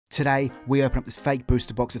Today, we open up this fake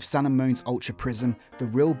booster box of Sun and Moon's Ultra Prism. The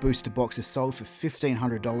real booster box is sold for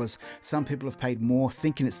 $1,500. Some people have paid more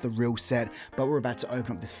thinking it's the real set, but we're about to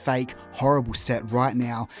open up this fake, horrible set right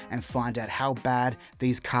now and find out how bad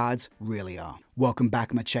these cards really are. Welcome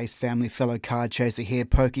back, my Chase family, fellow card chaser here,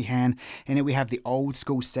 PokeHann, and here we have the old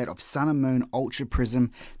school set of Sun and Moon Ultra Prism.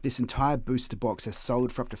 This entire booster box has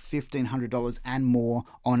sold for up to $1,500 and more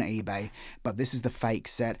on eBay, but this is the fake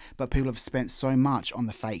set, but people have spent so much on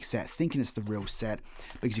the fake set thinking it's the real set,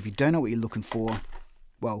 because if you don't know what you're looking for,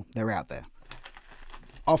 well, they're out there.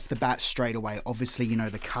 Off the bat straight away, obviously, you know,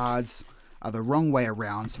 the cards are the wrong way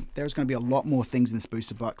around. There's going to be a lot more things in this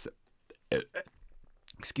booster box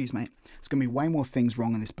excuse me, there's going to be way more things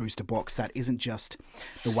wrong in this booster box that isn't just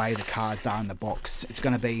the way the cards are in the box. It's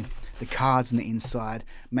going to be the cards on the inside,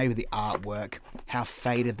 maybe the artwork, how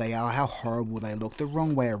faded they are, how horrible they look, the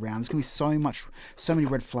wrong way around. There's going to be so many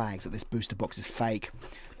red flags that this booster box is fake,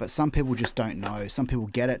 but some people just don't know. Some people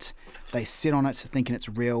get it, they sit on it thinking it's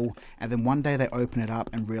real, and then one day they open it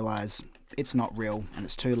up and realize it's not real and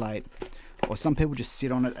it's too late. Or some people just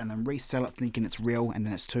sit on it and then resell it thinking it's real and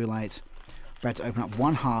then it's too late. We're about to open up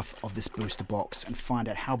one half of this booster box and find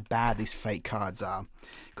out how bad these fake cards are,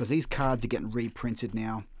 because these cards are getting reprinted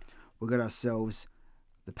now. We've got ourselves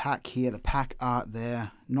the pack here, the pack art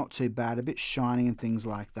there, not too bad, a bit shiny and things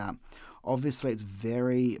like that. Obviously it's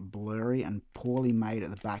very blurry and poorly made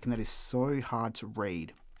at the back, and that is so hard to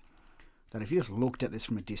read that if you just looked at this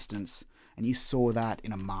from a distance and you saw that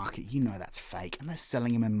in a market, you know that's fake, and they're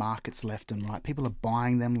selling them in markets left and right. People are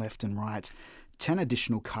buying them left and right. 10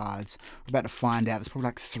 additional cards. We're about to find out. There's probably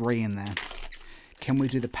like 3 in there. Can we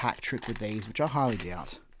do the pack trick with these, which I highly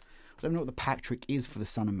doubt. I don't know what the pack trick is for the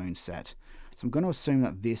Sun and Moon set. So I'm going to assume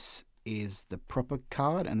that this is the proper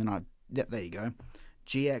card, and then yeah, there you go.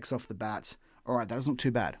 GX off the bat. Alright, that doesn't look too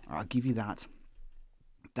bad. I'll give you that.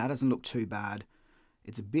 That doesn't look too bad.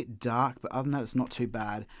 It's a bit dark, but other than that, it's not too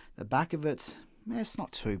bad. The back of it, it's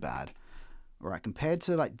not too bad. Alright, compared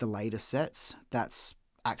to like the later sets, that's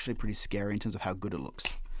actually pretty scary in terms of how good it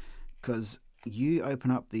looks, because you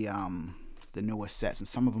open up the newer sets and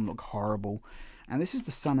some of them look horrible, and this is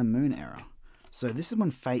the Sun and Moon era, so this is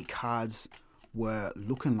when fake cards were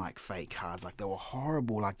looking like fake cards, like they were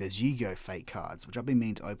horrible, like there's Yu-Gi-Oh fake cards, which I've been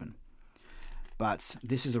meaning to open, but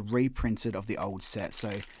this is a reprinted of the old set, so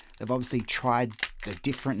they've obviously tried, they're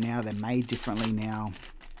different now, they're made differently now.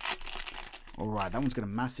 Alright, that one's got a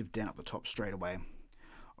massive dent up the top straight away.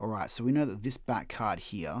 Alright, so we know that this back card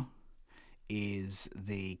here is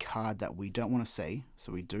the card that we don't want to see.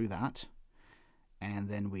 So we do that. And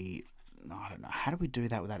then I don't know. How do we do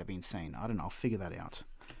that without it being seen? I don't know. I'll figure that out.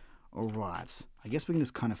 Alright. I guess we can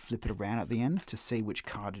just kind of flip it around at the end to see which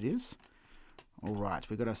card it is. Alright.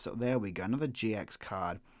 We got ourselves, there we go. Another GX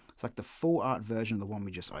card. It's like the full art version of the one we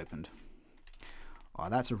just opened. Oh,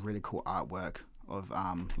 that's a really cool artwork of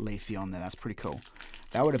Leafy on there. That's pretty cool.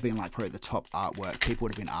 That would have been like probably the top artwork people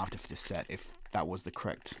would have been after for this set if that was the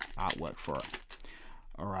correct artwork for it.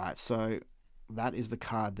 Alright, so that is the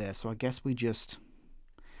card there. So I guess we just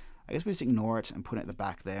ignore it and put it at the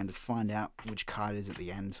back there and just find out which card it is at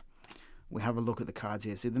the end. We have a look at the cards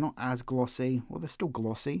here. See, they're not as glossy. Well, they're still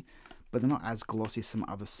glossy, but they're not as glossy as some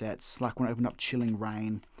other sets. Like when I opened up Chilling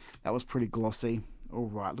Rain, that was pretty glossy.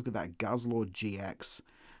 Alright, look at that Guzzlord GX.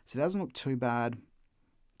 So that doesn't look too bad.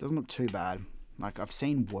 Doesn't look too bad. Like, I've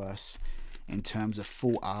seen worse in terms of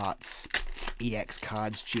full arts, EX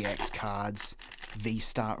cards, GX cards,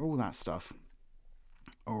 V-Star, all that stuff.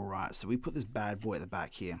 Alright, so we put this bad boy at the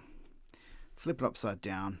back here. Flip it upside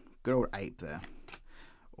down. Good old ape there.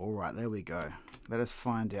 Alright, there we go. Let us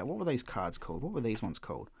find out. What were these cards called? What were these ones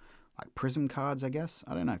called? Like Prism cards, I guess?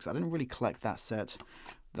 I don't know, because I didn't really collect that set.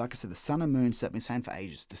 Like I said, the Sun and Moon set, I've been saying for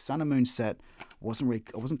ages. The Sun and Moon set, I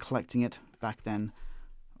wasn't collecting it back then.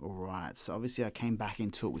 Alright, so obviously I came back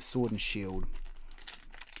into it with Sword and Shield.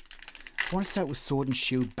 I want to say it was Sword and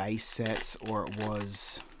Shield base sets, or it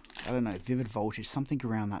was, I don't know, Vivid Voltage, something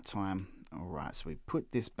around that time. Alright, so we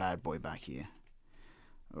put this bad boy back here.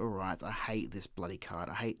 Alright, I hate this bloody card.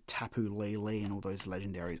 I hate Tapu Lele and all those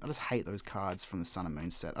legendaries. I just hate those cards from the Sun and Moon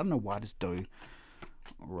set. I don't know why I just do.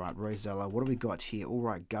 Alright, Rosella, what do we got here?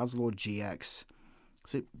 Alright, Guzzlord GX.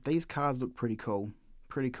 So these cards look pretty cool.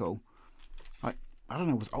 Pretty cool. I don't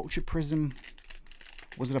know, was Ultra Prism,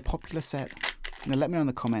 was it a popular set? You know, let me know in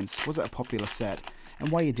the comments, was it a popular set? And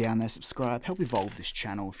while you're down there, subscribe, help evolve this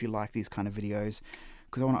channel if you like these kind of videos,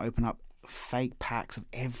 because I want to open up fake packs of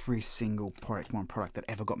every single product that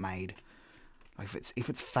ever got made. Like if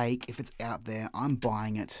it's fake, if it's out there, I'm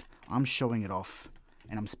buying it, I'm showing it off,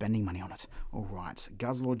 and I'm spending money on it. Alright,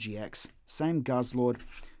 Guzzlord GX, same Guzzlord,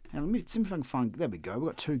 And let me see if I can find, there we go, we've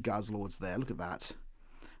got 2 Guzzlords there, look at that.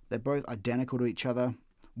 They're both identical to each other.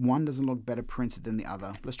 One doesn't look better printed than the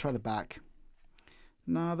other. Let's try the back.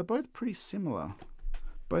 No, they're both pretty similar.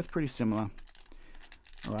 Both pretty similar.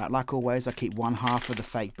 Alright, like always, I keep one half of the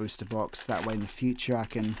fake booster box. That way in the future I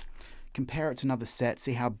can compare it to another set,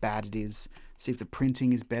 see how bad it is, see if the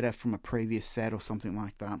printing is better from a previous set or something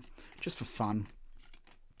like that. Just for fun.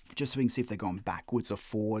 Just so we can see if they're going backwards or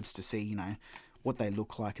forwards to see, you know, what they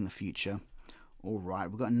look like in the future. Alright,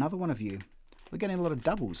 we've got another one of you. We're getting a lot of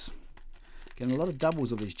doubles. Getting a lot of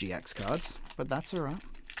doubles of these GX cards, but that's alright.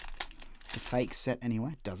 It's a fake set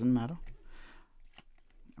anyway, doesn't matter.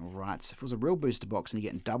 Alright, so if it was a real booster box and you're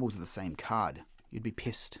getting doubles of the same card, you'd be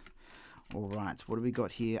pissed. Alright, what do we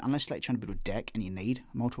got here? Unless you're like trying to build a deck and you need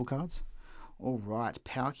multiple cards. Alright,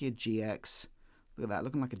 Palkia GX. Look at that,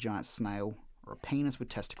 looking like a giant snail or a penis with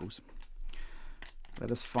testicles.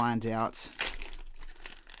 Let us find out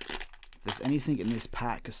if there's anything in this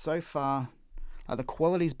pack, because so far, the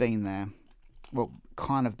quality's been there. Well,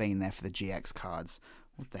 kind of been there for the GX cards.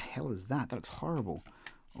 What the hell is that? That looks horrible.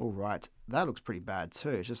 Alright, that looks pretty bad too.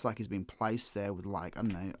 It's just like he's been placed there with, like, I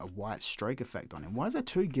don't know, a white stroke effect on him. Why is there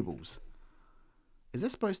 2 Gibbles? Is there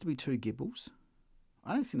supposed to be 2 Gibbles?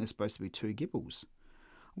 I don't think there's supposed to be 2 Gibbles.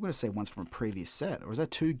 I'm going to say one's from a previous set. Or is there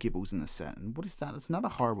 2 Gibbles in the set? And what is that? That's another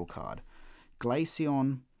horrible card.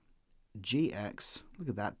 Glaceon GX. Look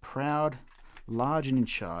at that. Proud, large and in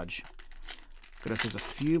charge. Got us a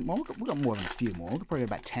few more. We've got more than a few more. We've probably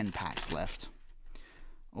got about 10 packs left.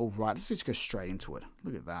 Alright, let's just go straight into it.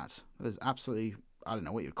 Look at that. That is absolutely, I don't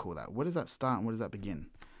know what you'd call that. Where does that start and where does that begin?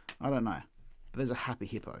 I don't know. But there's a Happy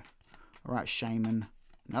Hippo. Alright, Shaman.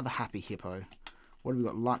 Another Happy Hippo. What have we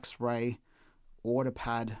got? Luxray.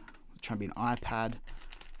 Autopad. Trying to be an iPad.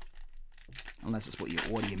 Unless it's what your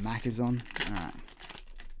audio Mac is on. Alright.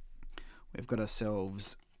 We've got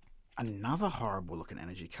ourselves another horrible looking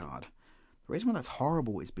energy card. The reason why that's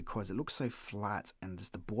horrible is because it looks so flat and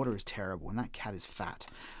just the border is terrible and that cat is fat.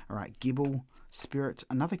 Alright, Gibble, Spirit,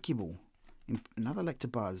 another Gibble, another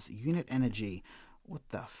Electabuzz, Unit Energy. What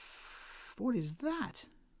the what is that?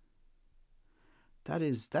 That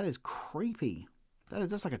is creepy.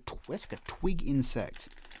 That's like a twig insect.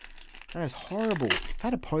 That is horrible. If I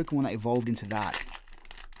had a Pokemon that evolved into that,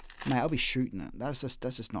 mate, I'll be shooting it. That's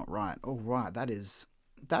just not right. Alright, that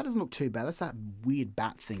doesn't look too bad. That's that weird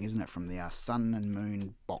bat thing, isn't it, from the Sun and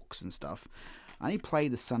Moon box and stuff. I only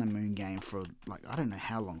played the Sun and Moon game for, like, I don't know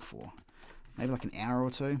how long for. Maybe like an hour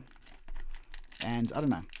or 2. And, I don't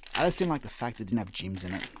know. I just didn't like the fact that it didn't have gyms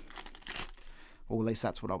in it. Or at least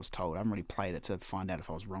that's what I was told. I haven't really played it to find out if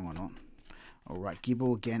I was wrong or not. Alright,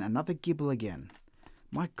 Gibble again. Another Gibble again.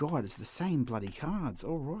 My god, it's the same bloody cards.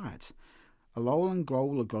 Alright. Alolan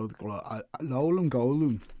Golem.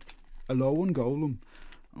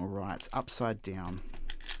 Alright, upside down.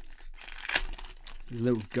 This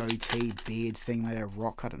little goatee beard thing made out of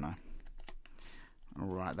rock, I don't know.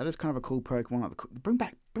 Alright, that is kind of a cool Pokemon. Like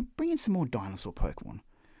bring in some more dinosaur Pokemon.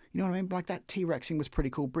 You know what I mean? Like that T-Rexing was pretty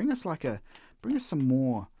cool. Bring us like a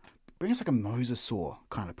Mosasaur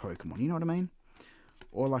kind of Pokemon. You know what I mean?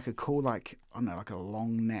 Or like a cool, like, I don't know, like a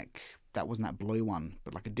long neck. That wasn't that blue one,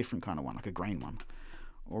 but like a different kind of one, like a green one.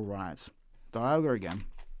 Alright. Dialga again.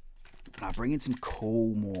 Bring in some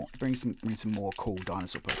bring some more cool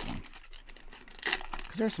dinosaur Pokemon.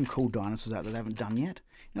 Because there are some cool dinosaurs out there they haven't done yet.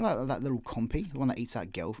 You know that little compy, the one that eats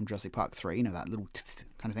that girl from Jurassic Park 3, you know, that little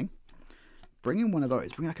kind of thing? Bring in one of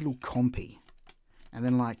those. Bring like a little compy. And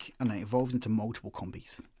then, like, I don't know, it evolves into multiple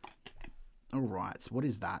compies. Alright, so what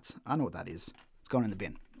is that? I know what that is. It's gone in the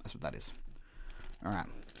bin. That's what that is. Alright.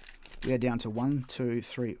 We are down to 1, 2,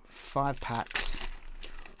 3, 5 packs.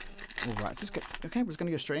 Alright, okay, we're just going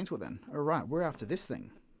to go straight into it then. Alright, we're after this thing.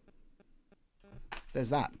 There's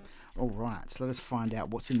that. Alright, so let us find out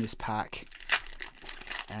what's in this pack.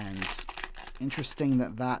 And interesting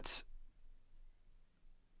that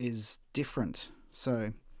is different.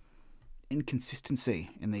 So, inconsistency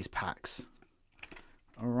in these packs.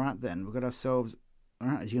 Alright then, we've got ourselves...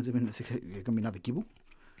 Alright, is going to be another Gibble?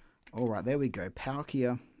 Alright, there we go.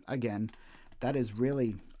 Palkia, again. That is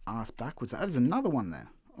really arse backwards. That is another one there.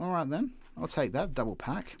 Alright then, I'll take that double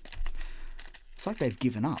pack. It's like they've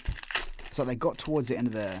given up. It's like they got towards the end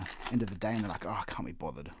of the day and they're like, oh, I can't be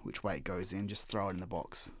bothered which way it goes in, just throw it in the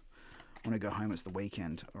box. I want to go home, it's the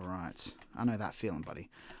weekend. Alright, I know that feeling, buddy.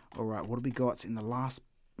 Alright, what have we got in the last,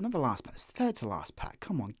 not the last pack, it's the third to last pack.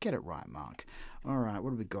 Come on, get it right, Mark. Alright,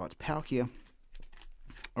 what have we got? Palkia.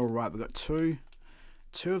 Alright, we've got two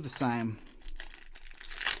of the same.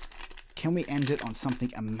 Can we end it on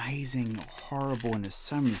something amazing or horrible? And there's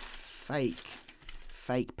so many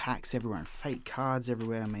fake packs everywhere and fake cards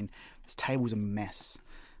everywhere. I mean, this table's a mess.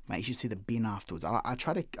 Mate, you should see the bin afterwards. I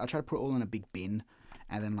try to put it all in a big bin,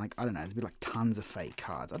 and then, like, I don't know, there'd be like tons of fake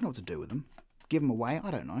cards. I don't know what to do with them. Give them away?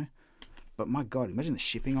 I don't know. But my God, imagine the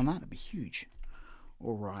shipping on that. That'd be huge.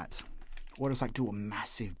 All right. Or just like do a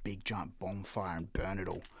massive, big, giant bonfire and burn it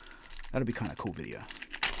all. That'd be kind of a cool video.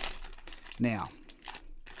 Now,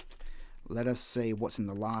 let us see what's in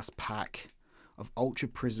the last pack of Ultra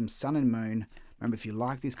Prism Sun and Moon. Remember, if you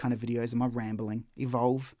like these kind of videos, am I rambling?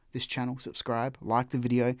 Evolve this channel, subscribe, like the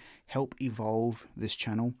video, help evolve this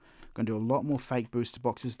channel. I'm going to do a lot more fake booster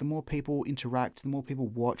boxes. The more people interact, the more people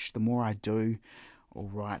watch, the more I do. All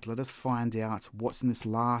right, let us find out what's in this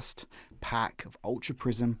last pack of Ultra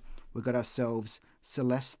Prism. We've got ourselves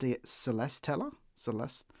Celestella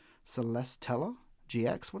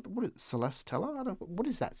GX. What is Celestella? What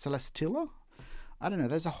is that? Celestilla? I don't know.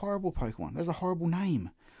 There's a horrible Pokemon. There's a horrible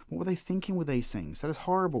name. What were they thinking with these things? That is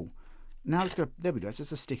horrible. Now let's go. There we go. It's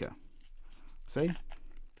just a sticker. See?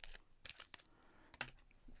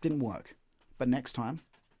 Didn't work. But next time,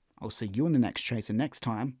 I'll see you in the next chase, and next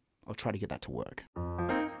time, I'll try to get that to work.